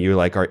phone when you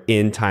like are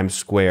in Times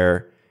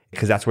Square,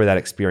 because that's where that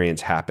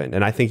experience happened.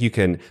 And I think you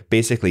can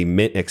basically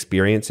mint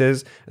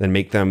experiences and then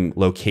make them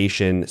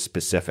location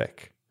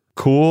specific.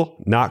 Cool?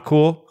 Not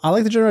cool? I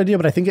like the general idea,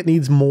 but I think it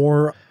needs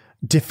more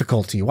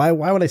difficulty. Why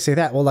would I say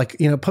that? Well, like,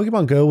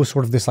 Pokemon Go was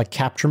sort of this like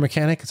capture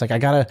mechanic. It's like, I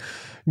gotta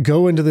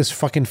go into this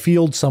fucking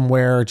field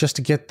somewhere just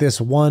to get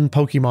this one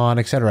Pokemon,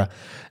 etc.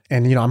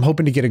 And, I'm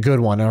hoping to get a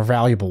good one or a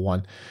valuable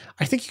one.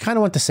 I think you kind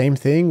of want the same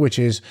thing, which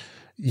is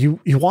you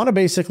want to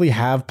basically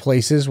have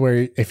places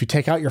where if you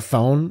take out your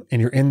phone and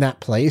you're in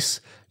that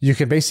place, you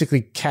can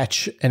basically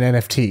catch an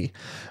NFT.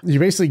 You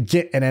basically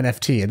get an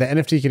NFT, and the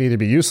NFT can either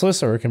be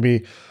useless or it can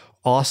be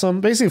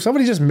awesome. Basically, if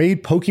somebody just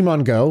made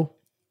Pokemon Go,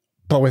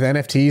 but with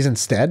NFTs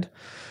instead,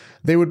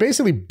 they would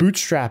basically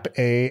bootstrap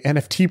a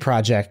NFT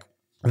project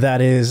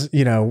that is,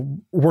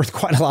 worth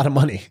quite a lot of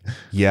money.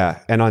 Yeah.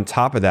 And on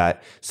top of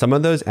that, some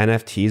of those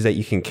NFTs that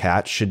you can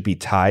catch should be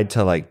tied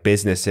to like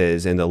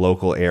businesses in the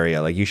local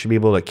area. Like you should be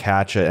able to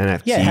catch an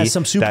NFT. Yeah, it has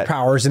some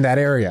superpowers in that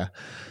area.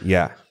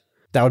 Yeah.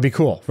 That would be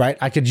cool, right?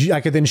 I could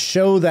then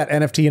show that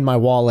NFT in my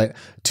wallet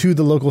to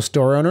the local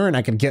store owner, and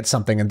I could get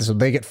something, and so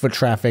they get foot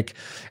traffic.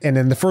 And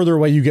then the further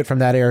away you get from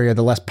that area,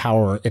 the less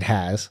power it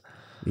has.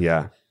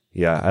 Yeah.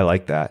 Yeah. I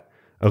like that.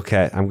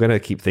 Okay, I'm going to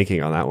keep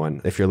thinking on that one.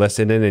 If you're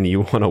listening and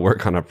you want to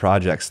work on a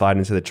project, slide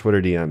into the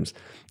Twitter DMs.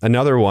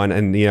 Another one,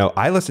 and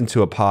I listened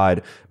to a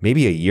pod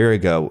maybe a year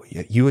ago.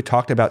 You had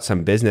talked about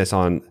some business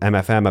on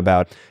MFM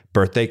about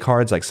birthday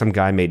cards. Like some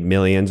guy made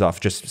millions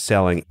off just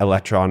selling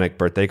electronic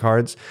birthday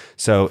cards.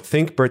 So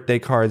think birthday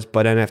cards,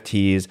 but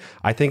NFTs.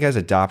 I think as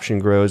adoption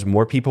grows,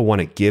 more people want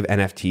to give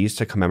NFTs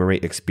to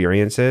commemorate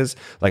experiences.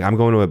 Like I'm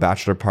going to a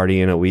bachelor party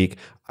in a week.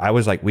 I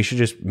was like, we should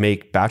just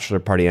make bachelor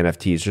party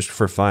NFTs just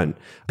for fun.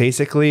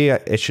 Basically,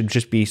 it should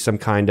just be some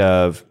kind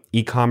of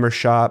e-commerce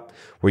shop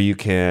where you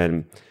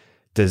can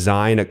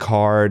design a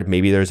card.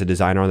 Maybe there's a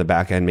designer on the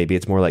back end. Maybe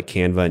it's more like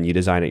Canva and you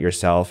design it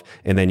yourself.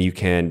 And then you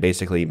can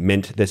basically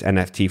mint this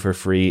NFT for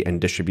free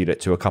and distribute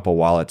it to a couple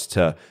wallets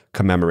to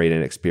commemorate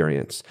an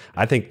experience.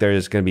 I think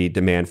there's going to be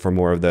demand for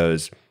more of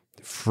those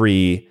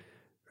free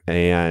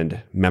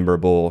and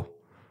memorable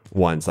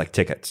ones like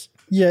tickets.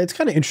 Yeah, it's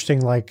kind of interesting.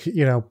 Like,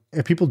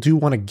 if people do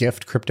want to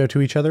gift crypto to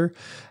each other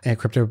and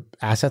crypto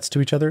assets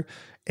to each other.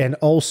 And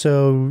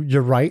also,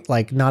 you're right,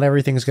 like not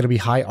everything is going to be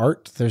high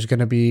art. There's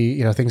going to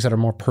be, things that are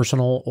more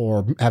personal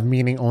or have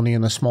meaning only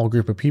in a small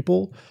group of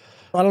people.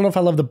 I don't know if I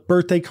love the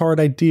birthday card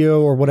idea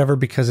or whatever,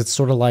 because it's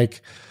sort of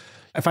like,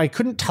 if I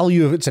couldn't tell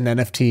you if it's an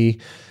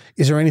NFT,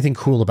 is there anything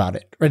cool about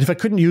it? Right? If I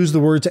couldn't use the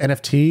words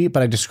NFT,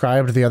 but I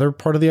described the other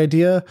part of the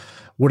idea,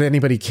 would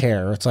anybody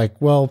care? It's like,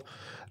 well,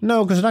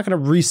 no, because they're not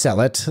going to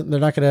resell it. They're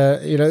not going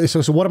to,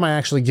 so what am I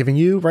actually giving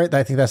you, right?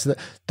 I think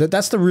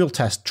that's the real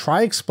test.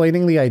 Try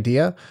explaining the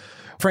idea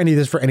for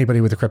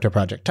anybody with a crypto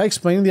project. Try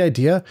explaining the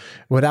idea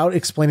without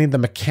explaining the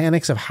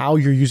mechanics of how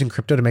you're using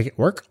crypto to make it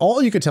work.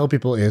 All you could tell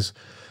people is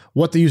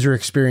what the user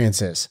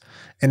experience is.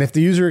 And if the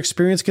user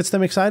experience gets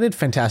them excited,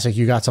 fantastic,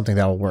 you got something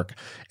that will work.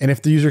 And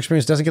if the user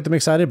experience doesn't get them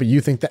excited, but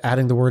you think that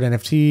adding the word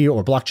NFT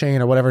or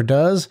blockchain or whatever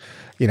does,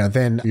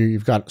 then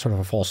you've got sort of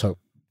a false hope.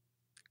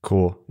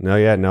 Cool.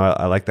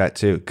 I like that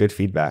too. Good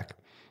feedback.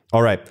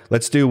 All right,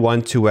 let's do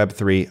 1 to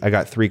Web3. I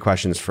got 3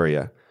 questions for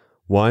you.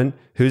 1,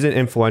 who's an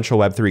influential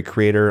Web3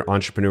 creator,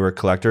 entrepreneur,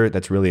 collector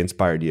that's really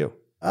inspired you?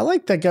 I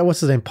like that guy.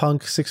 What's his name?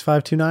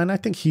 Punk6529. I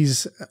think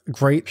he's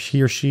great.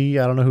 He or she,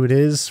 I don't know who it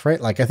is,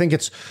 right? Like, I think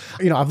it's,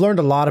 I've learned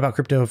a lot about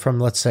crypto from,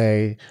 let's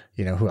say,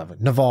 whoever,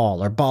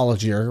 Naval or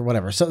Balaji or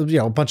whatever. So,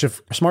 a bunch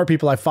of smart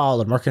people I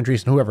followed, Mark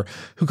Andreessen, whoever,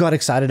 who got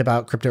excited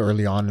about crypto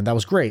early on. And that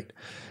was great.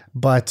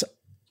 But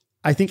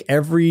I think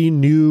every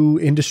new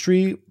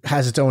industry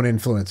has its own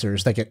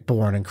influencers that get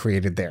born and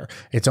created there,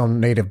 its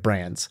own native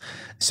brands.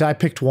 So I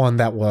picked one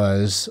that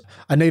was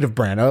a native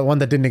brand, one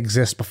that didn't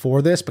exist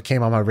before this, but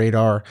came on my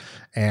radar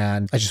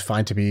and I just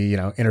find to be,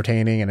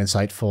 entertaining and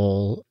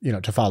insightful,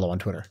 to follow on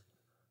Twitter.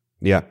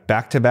 Yeah.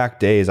 Back-to-back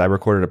days, I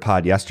recorded a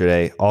pod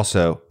yesterday.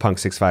 Also,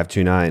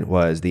 Punk6529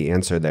 was the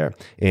answer there.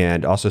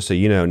 And also, so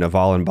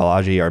Naval and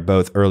Balaji are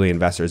both early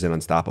investors in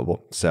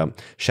Unstoppable. So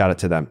shout out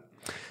to them.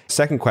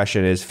 Second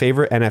question is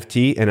favorite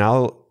NFT, and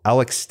I'll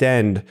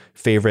extend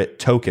favorite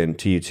token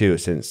to you too,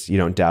 since you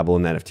don't dabble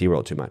in the NFT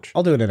world too much.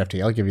 I'll do an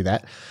NFT. I'll give you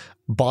that.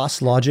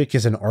 Boss Logic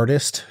is an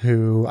artist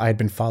who I had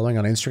been following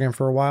on Instagram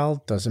for a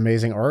while, does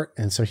amazing art.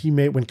 And so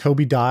when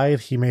Kobe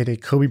died, he made a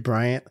Kobe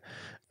Bryant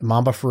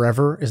Mamba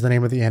Forever is the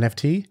name of the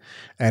NFT.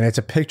 And it's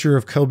a picture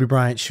of Kobe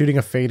Bryant shooting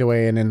a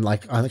fadeaway. And then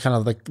kind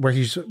of like where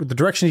the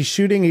direction he's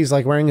shooting, he's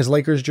like wearing his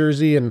Lakers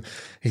jersey and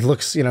he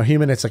looks,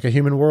 human. It's like a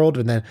human world.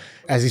 And then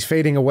as he's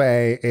fading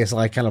away, it's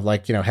like kind of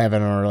like,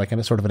 heaven or like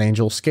a sort of an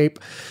angel escape.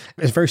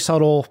 It's very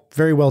subtle,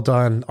 very well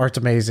done. Art's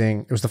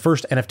amazing. It was the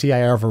first NFT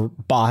I ever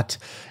bought.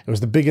 It was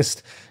the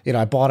biggest,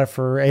 I bought it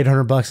for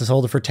 $800. I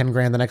sold it for 10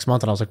 grand the next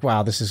month. And I was like,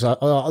 wow, this is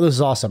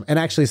awesome. And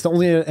actually it's the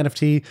only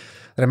NFT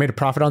that I made a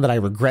profit on that I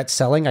regret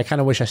selling. I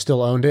kind of wish I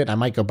still owned it. I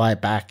might go buy it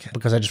back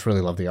because I just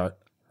really love the art.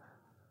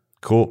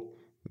 Cool.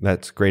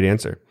 That's a great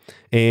answer.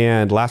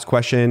 And last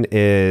question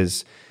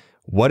is,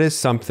 what is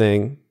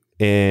something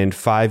in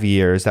 5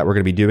 years that we're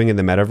going to be doing in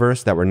the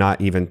metaverse that we're not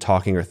even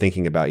talking or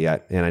thinking about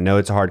yet? And I know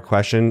it's a hard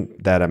question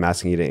that I'm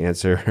asking you to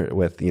answer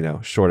with,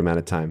 short amount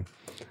of time.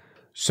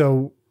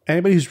 So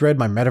anybody who's read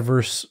my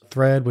metaverse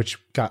thread, which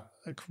got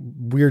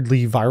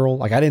weirdly viral.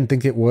 Like I didn't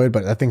think it would,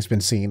 but that thing's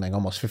been seen like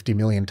almost 50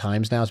 million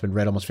times now. It's been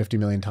read almost 50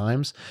 million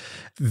times.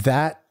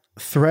 That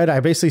thread, I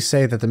basically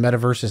say that the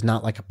metaverse is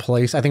not like a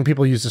place. I think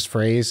people use this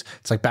phrase.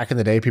 It's like back in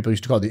the day, people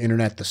used to call the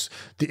internet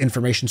the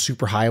information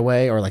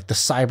superhighway, or like the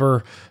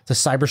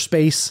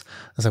cyberspace.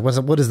 It's like,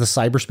 what is the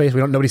cyberspace?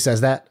 Nobody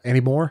says that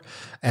anymore.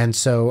 And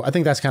so I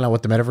think that's kind of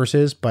what the metaverse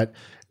is. But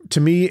to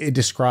me, it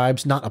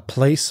describes not a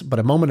place, but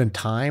a moment in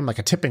time, like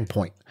a tipping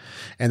point.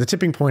 And the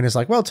tipping point is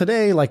like, well,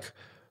 today, like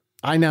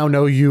I now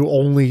know you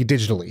only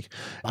digitally.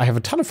 I have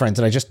a ton of friends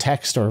that I just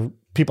text, or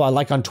people I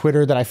like on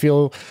Twitter that I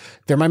feel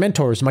they're my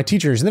mentors, my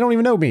teachers, and they don't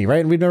even know me, right?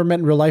 And we've never met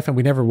in real life, and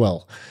we never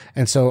will.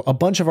 And so a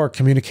bunch of our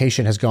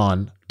communication has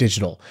gone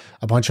digital.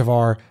 A bunch of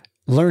our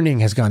learning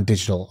has gone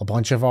digital. A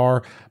bunch of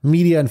our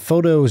media and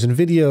photos and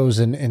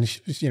videos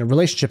and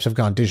relationships have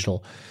gone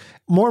digital.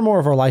 More and more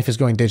of our life is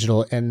going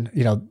digital, and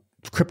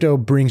crypto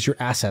brings your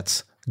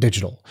assets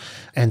digital.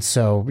 And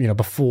so,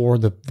 before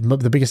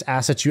the biggest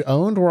assets you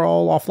owned were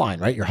all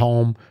offline, right? Your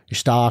home, your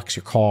stocks,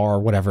 your car,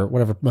 whatever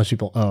most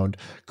people owned,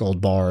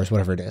 gold bars,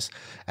 whatever it is.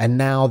 And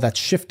now that's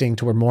shifting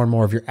to where more and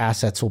more of your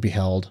assets will be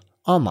held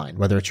online,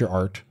 whether it's your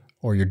art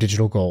or your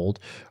digital gold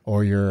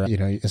or your,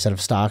 instead of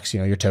stocks,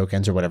 your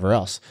tokens or whatever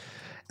else.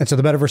 And so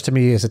the metaverse to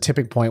me is a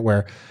tipping point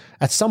where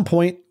at some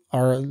point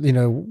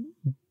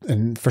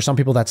and for some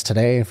people that's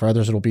today, and for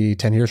others it'll be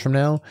 10 years from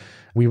now,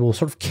 we will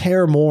sort of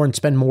care more and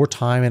spend more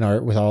time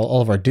with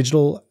all of our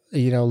digital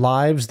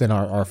lives than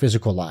our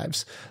physical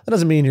lives. That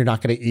doesn't mean you're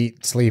not going to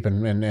eat, sleep,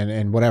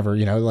 and whatever,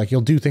 like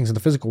you'll do things in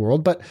the physical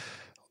world, but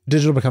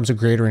digital becomes a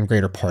greater and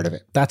greater part of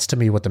it. That's to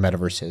me what the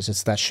metaverse is.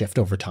 It's that shift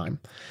over time.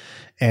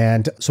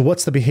 And so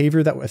what's the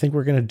behavior that I think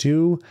we're going to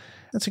do?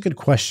 That's a good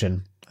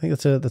question. I think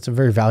that's a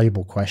very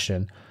valuable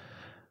question.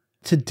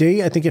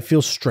 Today, I think it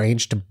feels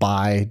strange to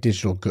buy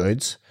digital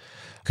goods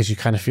because you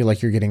kind of feel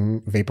like you're getting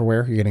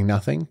vaporware, you're getting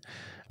nothing.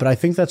 But I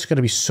think that's going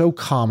to be so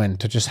common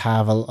to just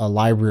have a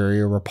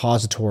library, a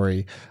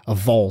repository, a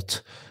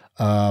vault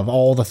of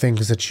all the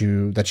things that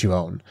you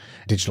own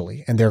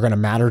digitally, and they're going to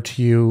matter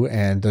to you,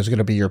 and those are going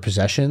to be your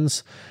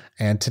possessions.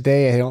 And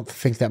today, I don't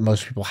think that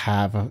most people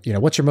have,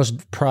 what's your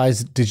most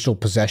prized digital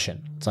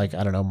possession? It's like,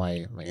 I don't know,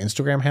 my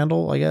Instagram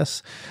handle, I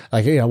guess.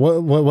 Like,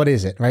 what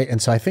is it, right?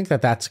 And so I think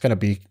that that's going to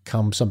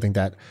become something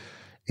that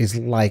is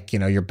like,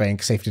 your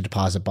bank safety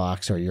deposit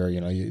box, or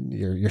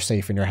your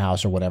safe in your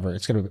house or whatever.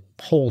 It's going to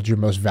hold your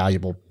most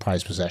valuable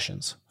prized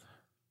possessions.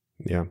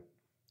 Yeah,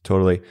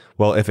 totally.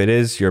 Well, if it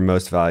is your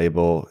most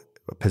valuable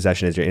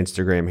possession is your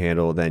Instagram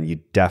handle, then you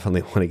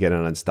definitely want to get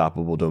an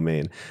Unstoppable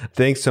domain.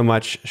 Thanks so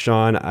much,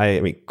 Shaan. I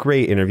mean,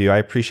 great interview. I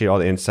appreciate all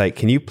the insight.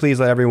 Can you please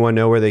let everyone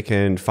know where they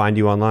can find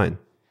you online?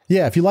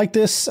 Yeah, if you like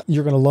this,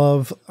 you're going to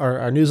love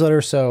our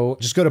newsletter. So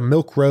just go to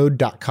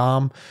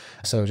milkroad.com.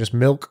 So just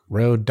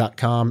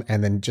milkroad.com,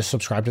 and then just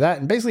subscribe to that.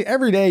 And basically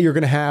every day you're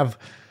going to have,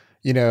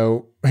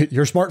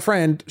 your smart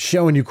friend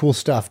showing you cool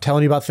stuff,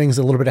 telling you about things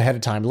a little bit ahead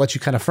of time, let you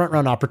kind of front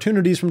run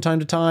opportunities from time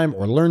to time,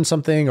 or learn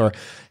something, or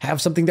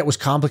have something that was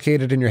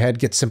complicated in your head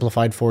get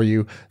simplified for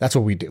you. That's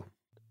what we do.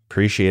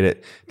 Appreciate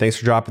it. Thanks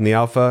for dropping the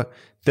alpha.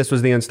 This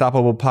was the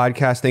Unstoppable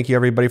Podcast. Thank you,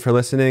 everybody, for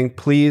listening.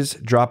 Please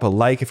drop a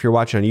like if you're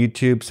watching on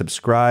YouTube,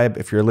 subscribe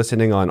if you're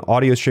listening on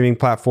audio streaming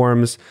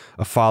platforms.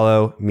 A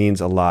follow means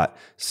a lot.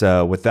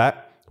 So with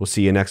that, we'll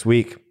see you next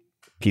week.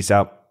 Peace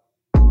out.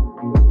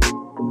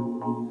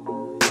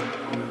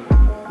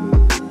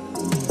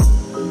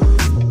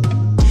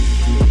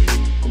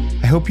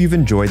 I hope you've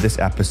enjoyed this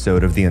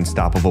episode of the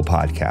Unstoppable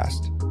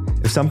Podcast.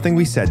 If something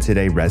we said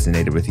today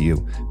resonated with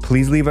you,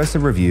 please leave us a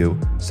review,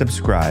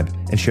 subscribe,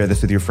 and share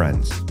this with your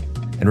friends.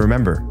 And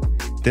remember,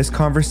 this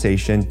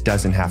conversation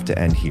doesn't have to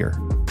end here.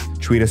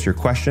 Tweet us your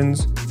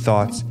questions,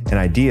 thoughts, and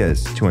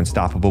ideas to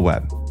Unstoppable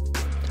Web.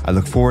 I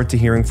look forward to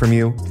hearing from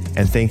you,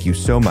 and thank you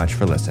so much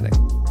for listening.